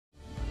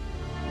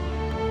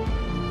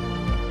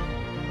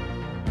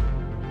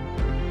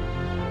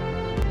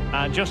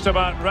And just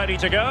about ready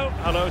to go.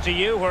 Hello to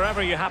you,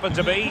 wherever you happen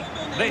to be.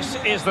 This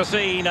is the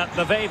scene at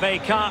the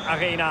FIFER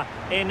Arena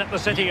in the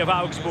city of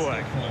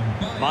Augsburg.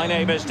 My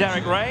name is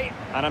Derek Ray,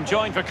 and I'm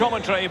joined for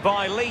commentary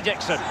by Lee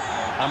Dixon.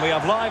 And we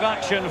have live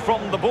action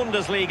from the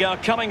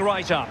Bundesliga coming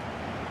right up.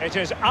 It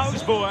is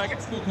Augsburg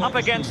up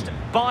against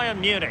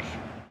Bayern Munich.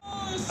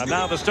 And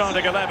now the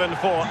starting 11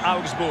 for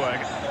Augsburg.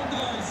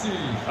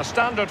 A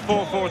standard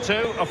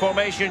 4-4-2, a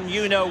formation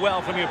you know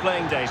well from your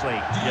playing days, Lee.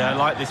 Yeah, I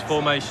like this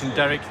formation,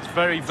 Derek. It's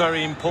very,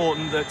 very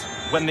important that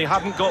when they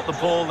haven't got the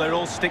ball, they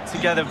all stick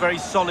together. Very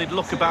solid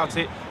look about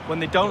it. When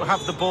they don't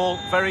have the ball,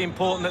 very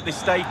important that they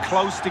stay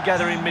close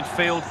together in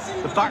midfield.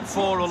 The back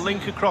four will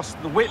link across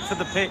the width of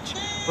the pitch,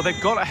 but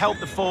they've got to help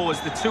the forwards.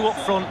 The two up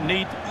front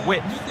need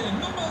width.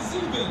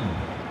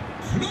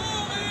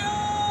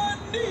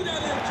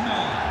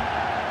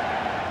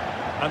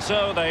 And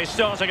so the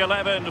starting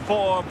 11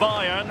 for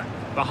Bayern.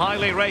 The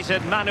highly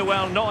rated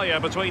Manuel Neuer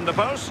between the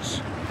posts.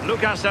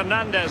 Lucas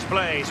Hernandez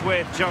plays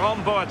with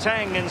Jerome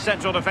Boateng in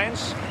central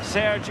defence.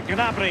 Serge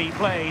Gnabry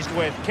plays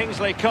with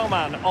Kingsley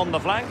Coman on the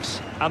flanks.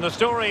 And the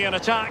story in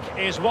attack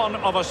is one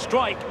of a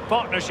strike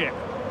partnership.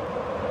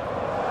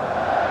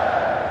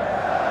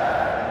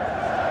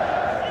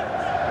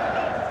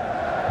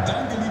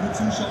 Danke, liebe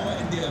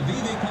Zuschauer in der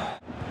WWK.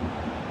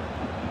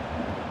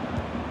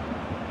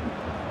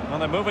 Well,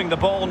 they're moving the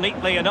ball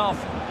neatly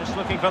enough. Just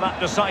looking for that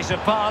decisive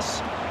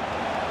pass.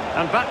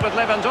 And back with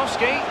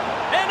Lewandowski.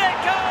 In it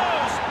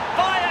goes!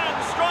 Bayern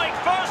strike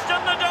first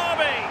in the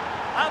derby.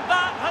 And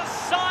that has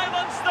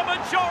silenced the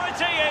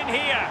majority in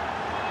here.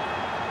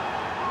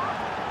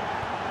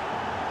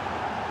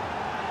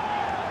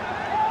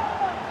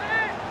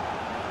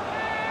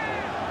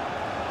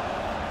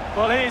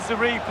 Well, here's the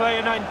replay,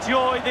 and I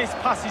enjoy this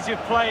passage of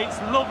play. It's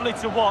lovely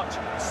to watch.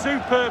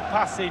 Superb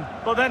passing.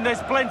 But then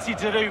there's plenty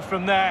to do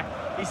from there.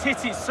 He's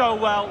hit it so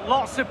well,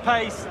 lots of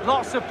pace,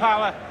 lots of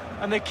power,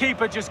 and the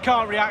keeper just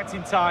can't react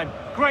in time.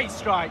 Great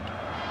strike.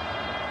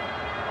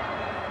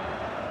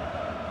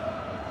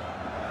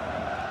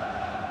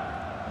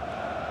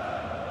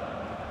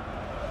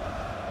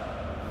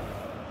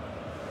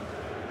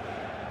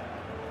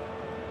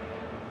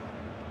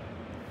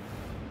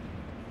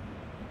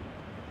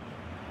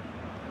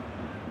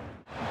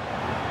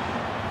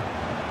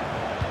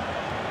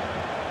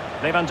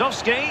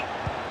 Lewandowski.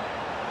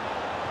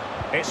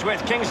 It's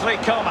with Kingsley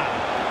Coman.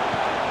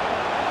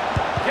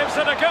 Gives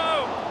it a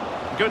go.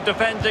 Good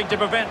defending to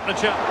prevent the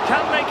chance.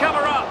 Can they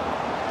cover up?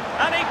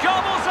 And he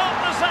gobbles up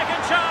the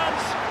second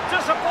chance.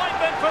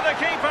 Disappointment for the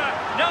keeper.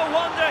 No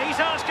wonder he's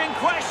asking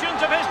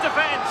questions of his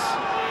defence.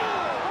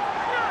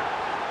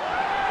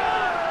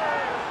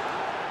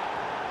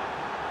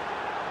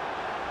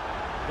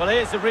 Well,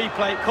 here's the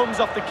replay. It comes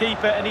off the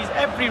keeper, and he's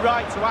every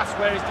right to ask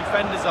where his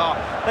defenders are.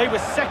 They were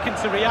second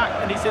to react,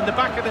 and he's in the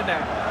back of the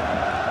net.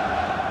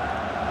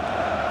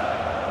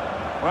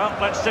 Well,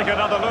 let's take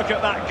another look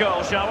at that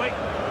goal, shall we?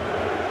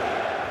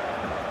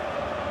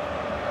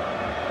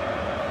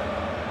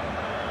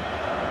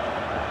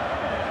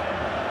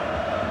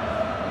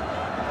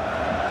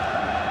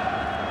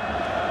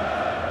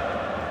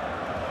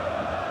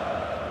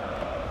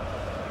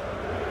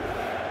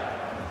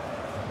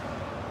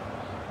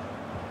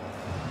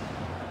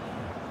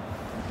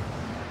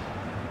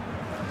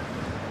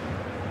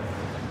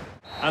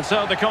 And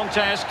so the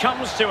contest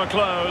comes to a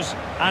close,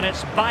 and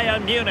it's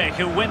Bayern Munich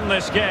who win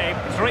this game.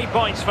 3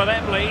 points for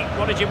them, Lee.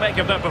 What did you make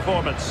of their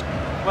performance?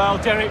 Well,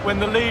 Derek, when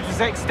the lead was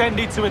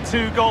extended to a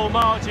 2-goal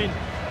margin,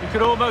 you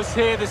could almost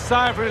hear the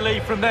sigh of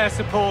relief from their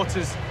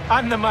supporters,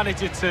 and the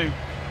manager too.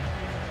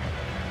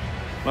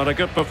 Well, a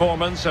good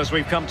performance, as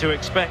we've come to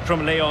expect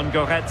from Leon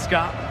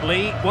Goretzka.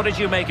 Lee, what did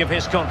you make of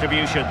his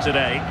contribution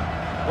today?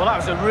 Well, that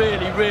was a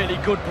really, really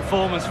good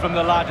performance from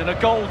the lad, and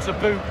a goal to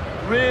boot.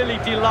 Really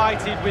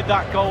delighted with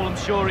that goal, I'm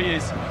sure he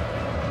is.